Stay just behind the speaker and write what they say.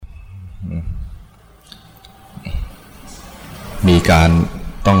มีการ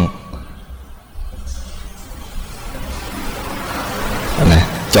ต้องอะไร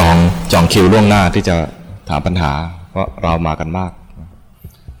จองคิวล่วงหน้าที่จะถามปัญหาเพราะเรามากันมาก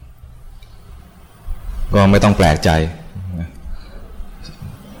ก็ไม่ต้องแปลกใจ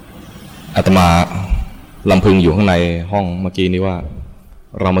อาตมาลำพึงอยู่ข้างในห้องเมื่อกี้นี้ว่า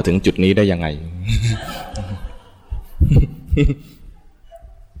เรามาถึงจุดนี้ได้ยังไง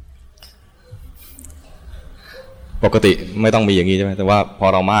ปกติไม่ต้องมีอย่างนี้ใช่ไหมแต่ว่าพอ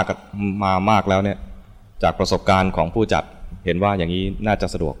เรามากแล้วเนี่ยจากประสบการณ์ของผู้จัดเห็นว่าอย่างนี้น่าจะ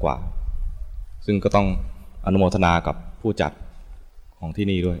สะดวกกว่าซึ่งก็ต้องอนุโมทนากับผู้จัดของที่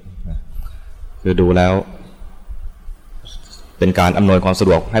นี่ด้วยคือดูแล้วเป็นการอำนวยความสะด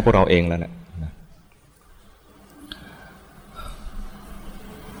วกให้พวกเราเองแล้วเนี่ย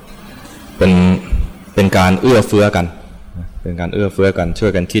เป็นการเอื้อเฟื้อกันเป็นการเอื้อเฟื้อกันช่ว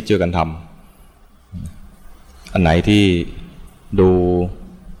ยกันคิดช่วยกันทำอันไหนที่ดู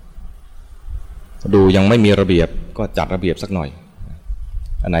ยังไม่มีระเบียบก็จัดระเบียบสักหน่อย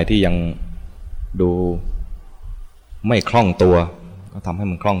อันไหนที่ยังดูไม่คล่องตัวก็ทำให้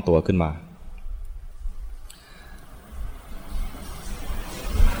มันคล่องตัวขึ้นมา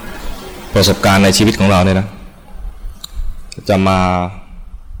ประสบการณ์ในชีวิตของเราเนี่ยนะจะมา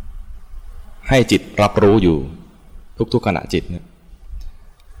ให้จิตรับรู้อยู่ทุกๆขณะจิตเนี่ย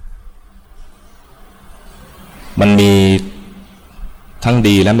มันมีทั้ง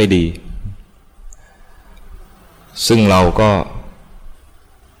ดีและไม่ดีซึ่งเราก็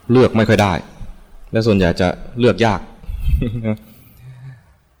เลือกไม่ค่อยได้และส่วนใหญ่จะเลือกยาก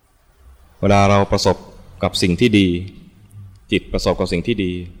เวลาเราประสบกับสิ่งที่ดีจิตประสบกับสิ่งที่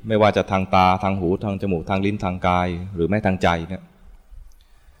ดีไม่ว่าจะทางตาทางหูทางจมูกทางลิ้นทางกายหรือแม้ทางใจเนี่ย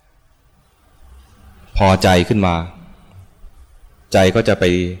พอใจขึ้นมาใจก็จะไป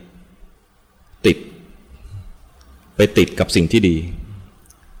ติดกับสิ่งที่ดี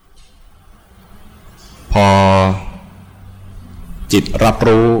พอจิตรับ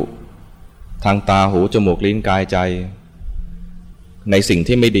รู้ทางตาหูจมูกลิ้นกายใจในสิ่ง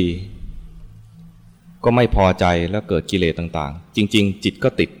ที่ไม่ดีก็ไม่พอใจแล้วเกิดกิเลสต่างๆจริงๆจิตก็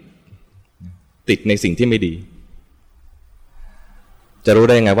ติดในสิ่งที่ไม่ดีจะรู้ไ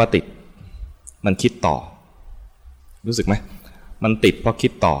ด้ยังไงว่าติดมันคิดต่อรู้สึกไหมมันติดเพราะคิ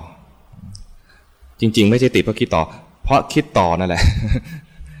ดต่อจริงๆไม่ใช่ติดเพราะคิดต่อเพราะคิดต่อนั่นแหละ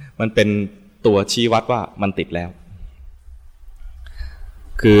มันเป็นตัวชี้วัดว่ามันติดแล้ว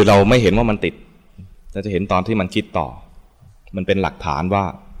คือเราไม่เห็นว่ามันติดเราจะเห็นตอนที่มันคิดต่อมันเป็นหลักฐานว่า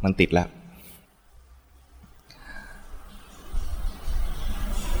มันติดแล้ว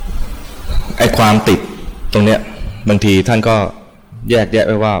ไอ้ความติดตรงเนี้ยบางทีท่านก็แยกแยะไ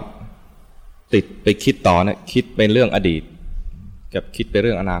ว้ว่าติดไปคิดต่อเนี่ยคิดเป็นเรื่องอดีตกับคิดเป็นเ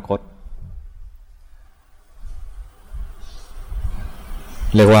รื่องอนาคต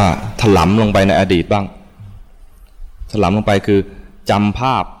เรียกว่าถลำลงไปในอดีตบ้างถลำลงไปคือจำภ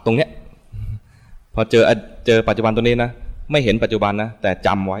าพตรงเนี้ยพอเจอปัจจุบันตัวนี้นะไม่เห็นปัจจุบันนะแต่จ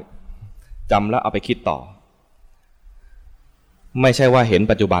ำไว้จำแล้วเอาไปคิดต่อไม่ใช่ว่าเห็น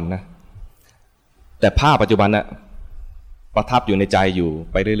ปัจจุบันนะแต่ภาพปัจจุบันน่ะประทับอยู่ในใจอยู่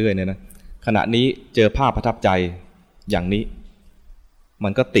ไปเรื่อยๆเนี่ยนะขณะนี้เจอภาพประทับใจอย่างนี้มั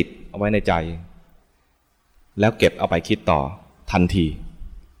นก็ติดเอาไว้ในใจแล้วเก็บเอาไปคิดต่อทันที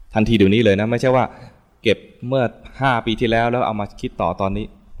เดี๋ยวนี้เลยนะไม่ใช่ว่าเก็บเมื่อ5 ปีที่แล้วเอามาคิดต่อตอนนี้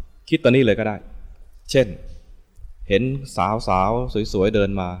คิดตอนนี้เลยก็ได้เช่นเห็นสาวสวยๆเดิน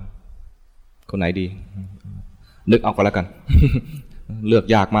มาคนไหนดีนึกเอาก็แล้วกัน เลือก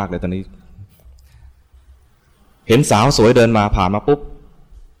ยากมากเลยตอนนี้เห็นสาวสวยเดินมาผ่านมาปุ๊บ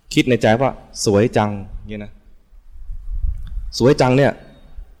คิดในใจว่าสวยจังเงี้ยนะสวยจังเนี่ย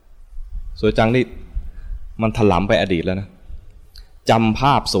สวยจังนี่มันถลำไปอดีตแล้วนะจำภ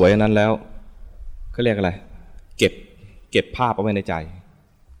าพสวยนั้นแล้วเขาเรียกอะไรเก็บภาพเอาไว้ในใจ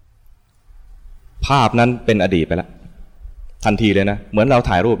ภาพนั้นเป็นอดีตไปแล้วทันทีเลยนะเหมือนเรา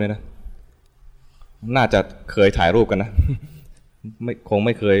ถ่ายรูปเนี่ยนะน่าจะเคยถ่ายรูปกันนะคงไ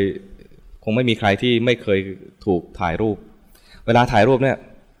ม่มีใครที่ไม่เคยถูกถ่ายรูปเวลาถ่ายรูปเนี่ย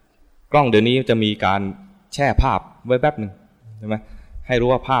กล้องเดี๋ยวนี้จะมีการแช่ภาพไว้แป๊บนึงใช่ไหมให้รู้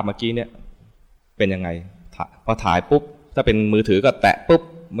ว่าภาพเมื่อกี้เนี่ยเป็นยังไงพอถ่ายปุ๊บถ้าเป็นมือถือก็แตะปุ๊บ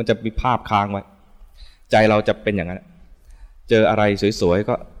มันจะมีภาพค้างไว้ใจเราจะเป็นอย่างนั้นเจออะไรสวยๆ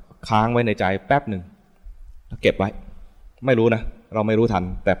ก็ค้างไว้ในใจแป๊บนึงแล้วเก็บไว้ไม่รู้นะเราไม่รู้ทัน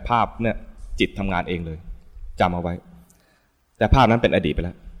แต่ภาพเนี่ยจิตทำงานเองเลยจำเอาไว้แต่ภาพนั้นเป็นอดีตไปแ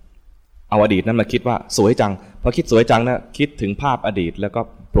ล้วเอาอดีตนั้นมาคิดว่าสวยจังพอคิดสวยจังนะคิดถึงภาพอดีตแล้วก็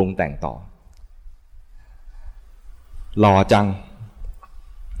ปรุงแต่งต่อหล่อจัง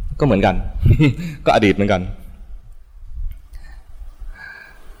ก็เหมือนกัน ก็อดีตเหมือนกัน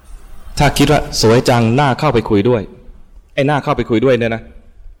ถ้าคิดว่าสวยจังน่าเข้าไปคุยด้วยไอ้น่าเข้าไปคุยด้วยเนี่ยนะ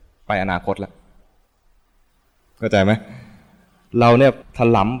ไปอนาคตแล้วเข้าใจไหมเราเนี่ยถ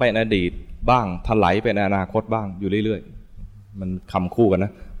ลำไปในอดีตบ้างถลายไปในอนาคตบ้างอยู่เรื่อยๆมันคำคู่กันน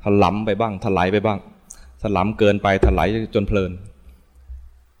ะถลำไปบ้างถลายไปบ้างถลำเกินไปถลายจนเพลิน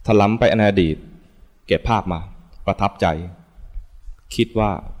ถลำไปในอดีตเก็บภาพมาประทับใจคิดว่า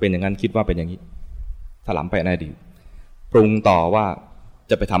เป็นอย่างนั้นคิดว่าเป็นอย่างนี้ถลำไปในอดีตปรุงต่อว่า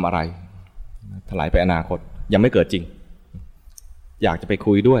จะไปทำอะไรถลายไปอนาคตยังไม่เกิดจริงอยากจะไป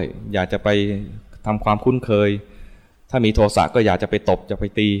คุยด้วยอยากจะไปทำความคุ้นเคยถ้ามีโทสะก็อยากจะไปตบจะไป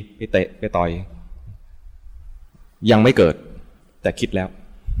ตีไปเตะไปต่อยยังไม่เกิดแต่คิดแล้ว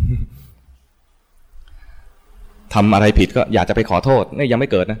ทำอะไรผิดก็อยากจะไปขอโทษนี่ยังไม่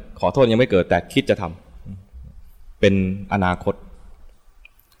เกิดนะขอโทษยังไม่เกิดแต่คิดจะทำเป็นอนาคต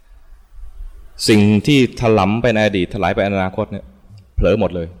สิ่งที่ถลำไปในอดีตถลายไปอนาคตเนี่ยเผลอหม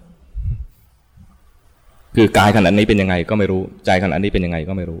ดเลยคือกายขณะนี้เป็นยังไงก็ไม่รู้ใจขณะนี้เป็นยังไง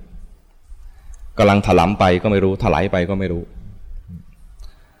ก็ไม่รู้กำลังถลำไปก็ไม่รู้ถลายไปก็ไม่รู้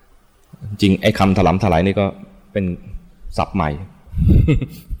จริงไอ้คำถลำถลายนี่ก็เป็นศัพท์ใหม่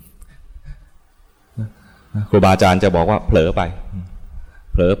ครูบาอาจารย์จะบอกว่าเผลอไป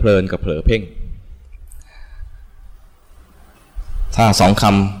เผลอเพลินกับเผลอเพ่งถ้าสองค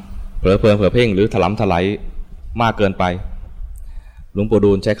ำเผลอเพลินเผลอเพ่งหรือถลำถลายมากเกินไปหลวงปู่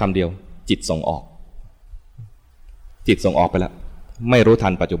ดูลใช้คำเดียวจิตส่งออกจิตส่งออกไปแล้วไม่รู้ทั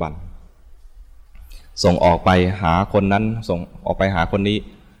นปัจจุบันส่งออกไปหาคนนั้นส่งออกไปหาคนนี้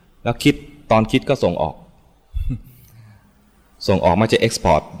แล้วคิดตอนคิดก็ส่งออกส่งออกไม่ใช่เอ็กซ์พ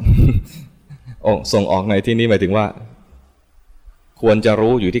อร์ตส่งออกในที่นี้หมายถึงว่าควรจะ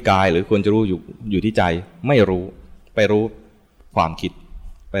รู้อยู่ที่กายหรือควรจะรู้อยู่ที่ใจไม่รู้ไปรู้ความคิด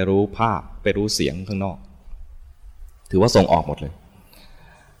ไปรู้ภาพไปรู้เสียงข้างนอกถือว่าส่งออกหมดเลย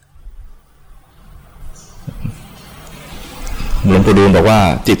หลวงปู่ดูลบอกว่า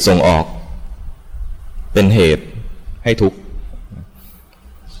จิตส่งออกเป็นเหตุให้ทุกข์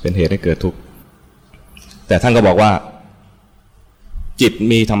เป็นเหตุให้เกิดทุกข์แต่ท่านก็บอกว่าจิต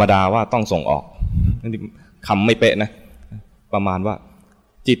มีธรรมดาว่าต้องส่งออกคำไม่เป๊ะนะประมาณว่า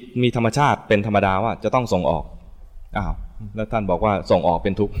จิตมีธรรมชาติเป็นธรรมดาว่าจะต้องส่งออกอ้าวแล้วท่านบอกว่าส่งออกเ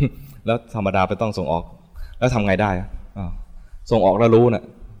ป็นทุกข์แล้วธรรมดาไปต้องส่งออกแล้วทำไงได้ส่งออกแล้วรู้น่ะ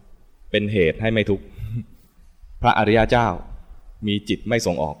เป็นเหตุให้ไม่ทุกข์พระอริยเจ้ามีจิตไม่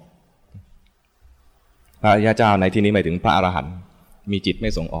ส่งออกพระอริยเจ้าในที่นี้หมายถึงพระอรหันต์มีจิตไม่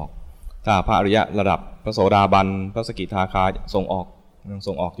ส่งออกถ้าพระอริยะระดับพระโสดาบันพระสกิทาคาส่งออกยัง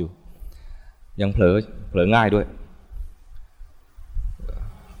ส่งออกอยู่ยังเผลอง่ายด้วย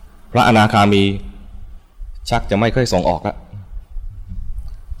พระอนาคามีชักจะไม่ค่อยส่งออกแล้ว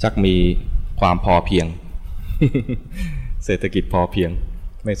ชักมีความพอเพียง เศรษฐกิจพอเพียง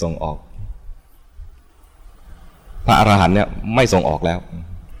ไม่ส่งออกพระอรหันต์เนี่ยไม่ส่งออกแล้ว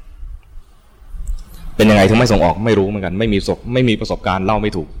เป็นยังไงถึงไม่ส่งออกไม่รู้เหมือนกันไม่มีประสบการณ์เล่าไ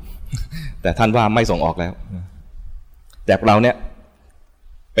ม่ถูกแต่ท่านว่าไม่ส่งออกแล้วแต่เราเนี่ย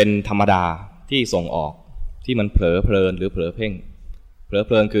เป็นธรรมดาที่ส่งออกที่มันเผลอเพลินหรือเผลอเพ่งเผลอเ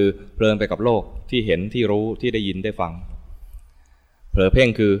พลินคือเพลินไปกับโลกที่เห็นที่รู้ที่ได้ยินได้ฟังเผลอเพ่ง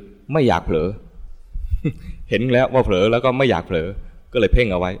คือไม่อยากเผลอ เห็นแล้วว่าเผลอแล้วก็ไม่อยากเผลอก็เลยเพ่ง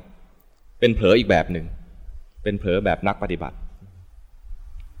เอาไว้เป็นเผลออีกแบบหนึ่งเป็นเผลอแบบนักปฏิบัติ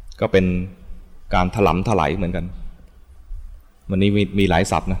ก็เป็นการถลำถลายเหมือนกันวันนี้มีหลาย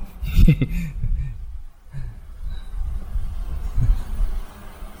ศัพท์นะ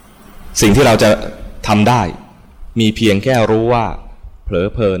สิ่งที่เราจะทำได้มีเพียงแค่รู้ว่าเผลอ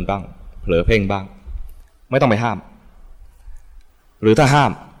เพลินบ้างเผลอเพ่งบ้างไม่ต้องไปห้ามหรือถ้าห้า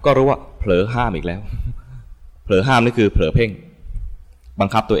มก็รู้ว่าเผลอห้ามอีกแล้ว เผลอห้ามนี่คือเผลอเพ่งบัง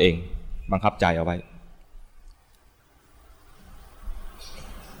คับตัวเองบังคับใจเอาไว้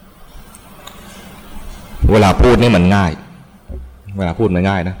เวลาพูดนี่มันง่ายเวลาพูดมัน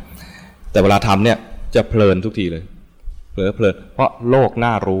ง่ายนะแต่เวลาทำเนี่ยจะเพลินทุกทีเลยเผลอเพลินเพราะโลกน่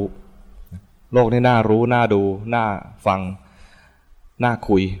ารู้โลกนี่น่ารู้น่าดูน่าฟังน่า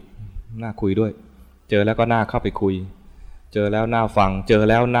คุยด้วยเจอแล้วก็น่าเข้าไปคุยเจอแล้วน่าฟังเจอ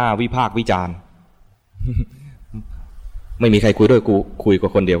แล้วน่าวิพากษ์วิจารณ์ ไม่มีใครคุยด้วยกูคุยกั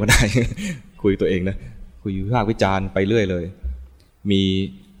บคนเดียวก็ได้ คุยตัวเองนะคุยวิพากษ์วิจารณ์ไปเรื่อยเลยมี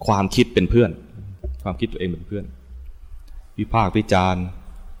ความคิดเป็นเพื่อนความคิดตัวเองเป็นเพื่อนวิพากษ์วิจารณ์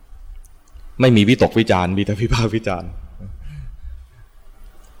ไม่มีวิตกวิจารณ์มีแต่วิพากษ์วิจารณ์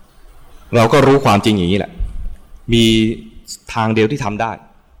เราก็รู้ความจริงอย่างนี้แหละมีทางเดียวที่ทำได้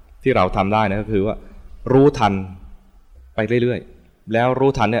ที่เราทำได้นะก็คือว่ารู้ทันไปเรื่อยๆแล้วรู้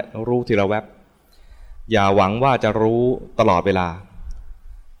ทันเนี่ยรู้ทีละแวบอย่าหวังว่าจะรู้ตลอดเวลา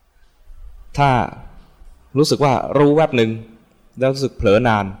ถ้ารู้สึกว่ารู้แวบหนึ่งแล้วรู้สึกเผลอน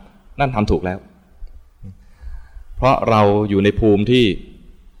านนั่นทำถูกแล้วเพราะเราอยู่ในภูมิที่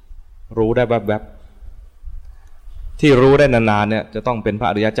รู้ได้แวบๆที่รู้ได้นานๆเนี่ยจะต้องเป็นพระ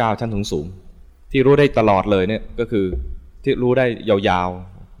อริยเจ้าชั้นสูงๆที่รู้ได้ตลอดเลยเนี่ยก็คือที่รู้ได้ยาว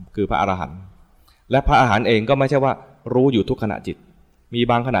ๆคือพระอรหันต์และพระอรหันต์เองก็ไม่ใช่ว่ารู้อยู่ทุกขณะจิตมี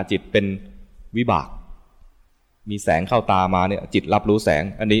บางขณะจิตเป็นวิบากมีแสงเข้าตามาเนี่ยจิตรับรู้แสง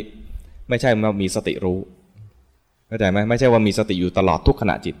อันนี้ไม่ใช่ว่ามีสติรู้เข้าใจไหมไม่ใช่ว่ามีสติอยู่ตลอดทุกข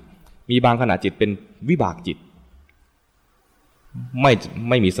ณะจิตมีบางขณะจิตเป็นวิบากจิตไ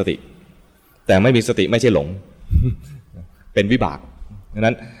ม่มีสติแต่ไม่มีสติไม่ใช่หลง เป็นวิบากดัง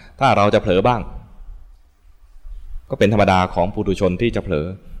นั้นถ้าเราจะเผลอบ้างก็เป็นธรรมดาของปุถุชนที่จะเผลอ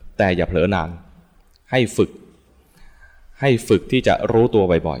แต่อย่าเผลอนานให้ฝึกที่จะรู้ตัว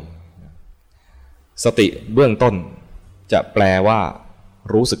บ่อยๆสติเบื้องต้นจะแปลว่า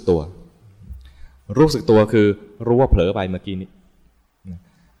รู้สึกตัวคือรู้ว่าเผลอไปเมื่อกี้นี้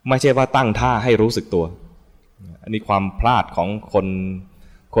ไม่ใช่ว่าตั้งท่าให้รู้สึกตัวอันนี้ความพลาดของ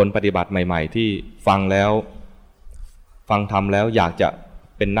คนปฏิบัติใหม่ๆที่ฟังธรรมแล้วอยากจะ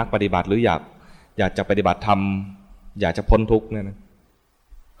เป็นนักปฏิบัติหรืออยากจะปฏิบัติธรรมอยากจะพ้นทุกข์เนี่ยนะ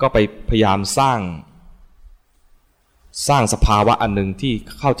ก็ไปพยายามสร้างสภาวะอันหนึ่งที่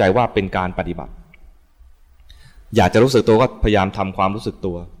เข้าใจว่าเป็นการปฏิบัติอยากจะรู้สึกตัวก็พยายามทำความรู้สึก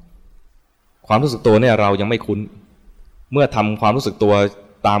ตัวเนี่ยเรายังไม่คุ้นเมื่อทำความรู้สึกตัว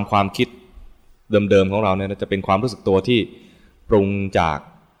ตามความคิดเดิมๆของเราเนี่ยจะเป็นความรู้สึกตัวที่ปรุงจาก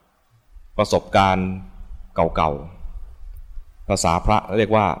ประสบการณ์เก่าๆภาษาพระเรีย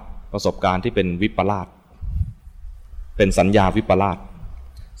กว่าประสบการณ์ที่เป็นวิปลาสเป็นสัญญาวิปลาส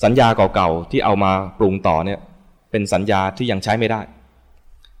สัญญาเก่าๆที่เอามาปรุงต่อเนี่ยเป็นสัญญาที่ยังใช้ไม่ได้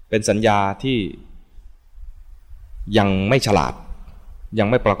เป็นสัญญาที่ยังไม่ฉลาดยัง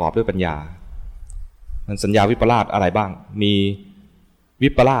ไม่ประกอบด้วยปัญญามันสัญญาวิปลาสอะไรบ้างมีวิ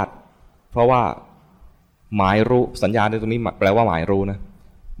ปลาสเพราะว่าหมายรู้สัญญาในตรงนี้แปลว่าหมายรู้นะ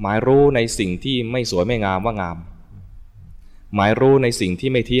หมายรู้ในสิ่งที่ไม่สวยไม่งามว่างามหมายรู้ในสิ่งที่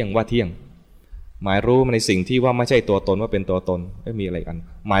ไม่เที่ยงว่าเที่ยงหมายรู้ในสิ่งที่ว่าไม่ใช่ตัวตนว่าเป็นตัวตนไม่มีอะไรกัน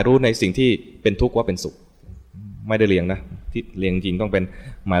หมายรู้ในสิ่งที่เป็นทุกข์ว่าเป็นสุขไม่ได้เรียงนะที่เรียงจริงต้องเป็น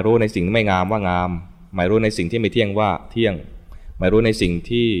หมายรู้ในสิ่งที่ไม่งามว่างามหมายรู้ในสิ่งที่ไม่เที่ยงว่าเที่ยงหมายรู้ในสิ่ง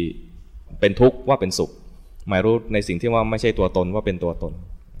ที่เป็นทุกข์ว่าเป็นสุขหมายรู้ในสิ่งที่ว่าไม่ใช่ตัวตนว่าเป็นตัวตน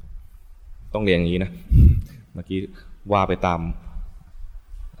ต้องเรียงอย่างนี้นะเมื่อกี้ว่าไปตาม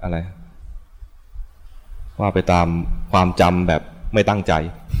อะไรว่าไปตามความจำแบบไม่ตั้งใจ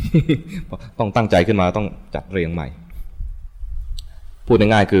ต้องตั้งใจขึ้นมาต้องจัดเรียงใหม่พูด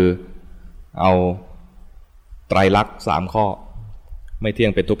ง่ายๆคือเอาไตรลักษณ์3ข้อไม่เที่ย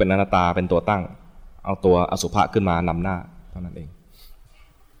งเป็นทุกข์เป็นอนัตตาเป็นตัวตั้งเอาตัวอสุภะขึ้นมานำหน้าเท่านั้นเอง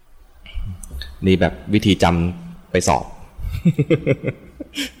นี่แบบวิธีจำไปสอบ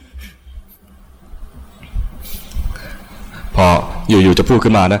พออยู่ๆจะพูด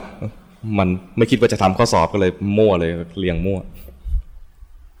ขึ้นมานะมันไม่คิดว่าจะทำข้อสอบก็เลยมั่วเลยเรียงมั่ว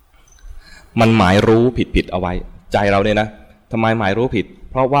มันหมายรู้ผิดเอาไว้ใจเราเนี่ยนะทำไมหมายรู้ผิด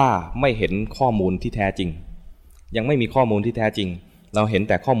เพราะว่าไม่เห็นข้อมูลที่แท้จริงยังไม่มีข้อมูลที่แท้จริงเราเห็น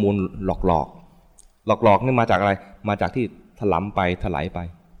แต่ข้อมูลหลอกนี่มาจากอะไรมาจากที่ถลำไปถลายไป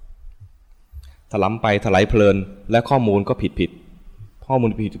ถลำไปถลายเพลินและข้อมูลก็ผิดข้อมูล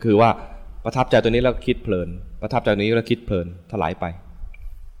ผิดคือว่าประทับใจตัวนี้แล้วคิดเพลินประทับใจตัวนี้แล้วคิดเพลินถลายไป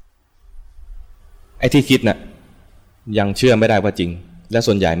ไอ้ที่คิดน่ะยังเชื่อไม่ได้ว่าจริงและ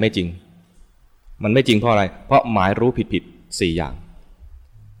ส่วนใหญ่ไม่จริงมันไม่จริงเพราะอะไรเพราะหมายรู้ผิด4อย่าง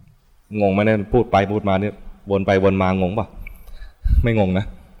งงไหมเนี่ยพูดไปพูดมาเนี่ยวนไปวนมางงป่ะไม่งงนะ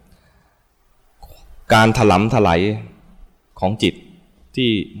การถลำถลายของจิตที่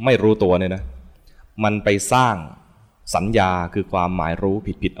ไม่รู้ตัวเนี่ยนะมันไปสร้างสัญญาคือความหมายรู้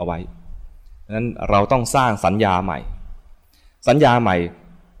ผิดเอาไว้ดังนั้นเราต้องสร้างสัญญาใหม่สัญญาใหม่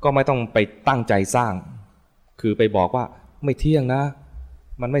ก็ไม่ต้องไปตั้งใจสร้างคือไปบอกว่าไม่เที่ยงนะ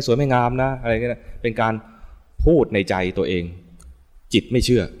มันไม่สวยไม่งามนะอะไรเงี้ยเป็นการพูดในใจตัวเองจิตไม่เ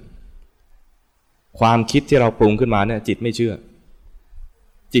ชื่อความคิดที่เราปรุงขึ้นมาเนี่ยจิตไม่เชื่อ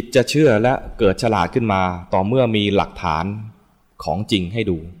จิตจะเชื่อและเกิดฉลาดขึ้นมาต่อเมื่อมีหลักฐานของจริงให้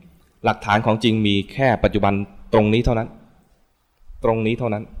ดูหลักฐานของจริงมีแค่ปัจจุบันตรงนี้เท่านั้นตรงนี้เท่า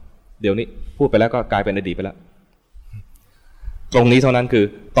นั้นเดี๋ยวนี้พูดไปแล้วก็กลายเป็นอดีตไปแล้วตรงนี้เท่านั้นคือ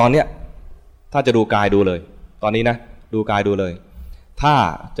ตอนเนี้ยถ้าจะดูกายดูเลยตอนนี้นะดูกายดูเลยถ้า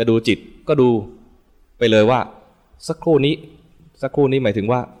จะดูจิตก็ดูไปเลยว่าสักครู่นี้หมายถึง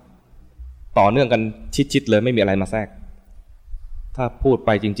ว่าต่อเนื่องกันชิดๆเลยไม่มีอะไรมาแทรกถ้าพูดไป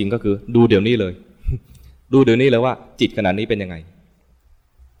จริงๆก็คือดูเดี๋ยวนี้เลย ดูเดี๋ยวนี้เลยว่าจิตขณะนี้เป็นยังไง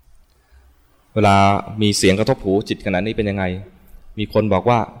เวลามีเสียงกระทบหูจิตขณะนี้เป็นยังไงมีคนบอก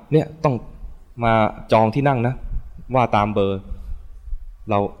ว่าเนี่ยต้องมาจองที่นั่งนะว่าตามเบอร์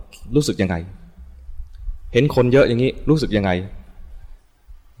เรารู้สึกยังไงเห็นคนเยอะอย่างนี้รู้สึกยังไง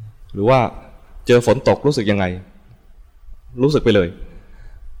หรือว่าเจอฝนตกรู้สึกยังไงรู้สึกไปเลย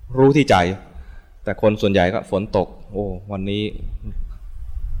รู้ที่ใจแต่คนส่วนใหญ่ก็ฝนตกโอ้วันนี้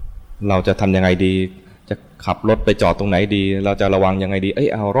เราจะทำยังไงดีจะขับรถไปจอดตรงไหนดีเราจะระวังยังไงดี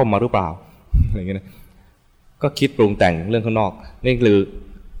เอาร่มมาหรือเปล่าอะไรอย่างเงี้ยนะก็คิดปรุงแต่งเรื่องข้างนอกนี่คือ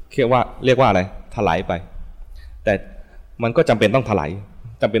เรียกว่าอะไรถลายไปแต่มันก็จำเป็นต้องถลาย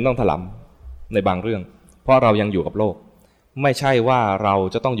จำเป็นต้องถลำในบางเรื่องเพราะเรายังอยู่กับโลกไม่ใช่ว่าเรา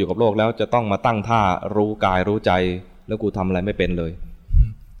จะต้องอยู่กับโลกแล้วจะต้องมาตั้งท่ารู้กายรู้ใจแล้วกูทำอะไรไม่เป็นเลย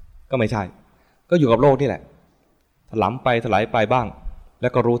ก็ไม่ใช่ก็อยู่กับโลกนี่แหละถลำไปถลายไปบ้างแล้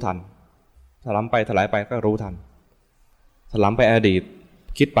วก็รู้ทันถลำไปถลายไปก็รู้ทันถลำไปอดีต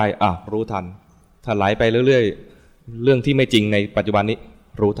คิดไปรู้ทันถลายไปเรื่อยๆเรื่องที่ไม่จริงในปัจจุบันนี้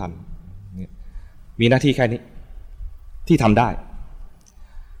รู้ทันมีหน้าที่แค่นี้ที่ทำได้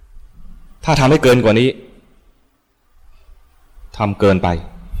ถ้าทำให้เกินกว่านี้ทำเกินไป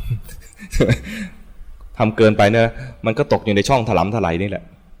ทำเกินไปเนี่ยมันก็ตกอยู่ในช่องถลำถลายนี่แหละ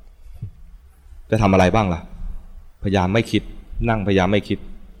จะทำอะไรบ้างล่ะพยายามไม่คิดนั่งพยายามไม่คิด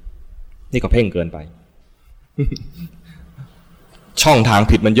นี่ก็เพ่งเกินไป ช่องทาง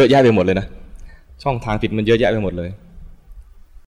ผิดมันเยอะแยะไปหมดเลยนะช่องทางผิดมันเยอะแยะไปหมดเลย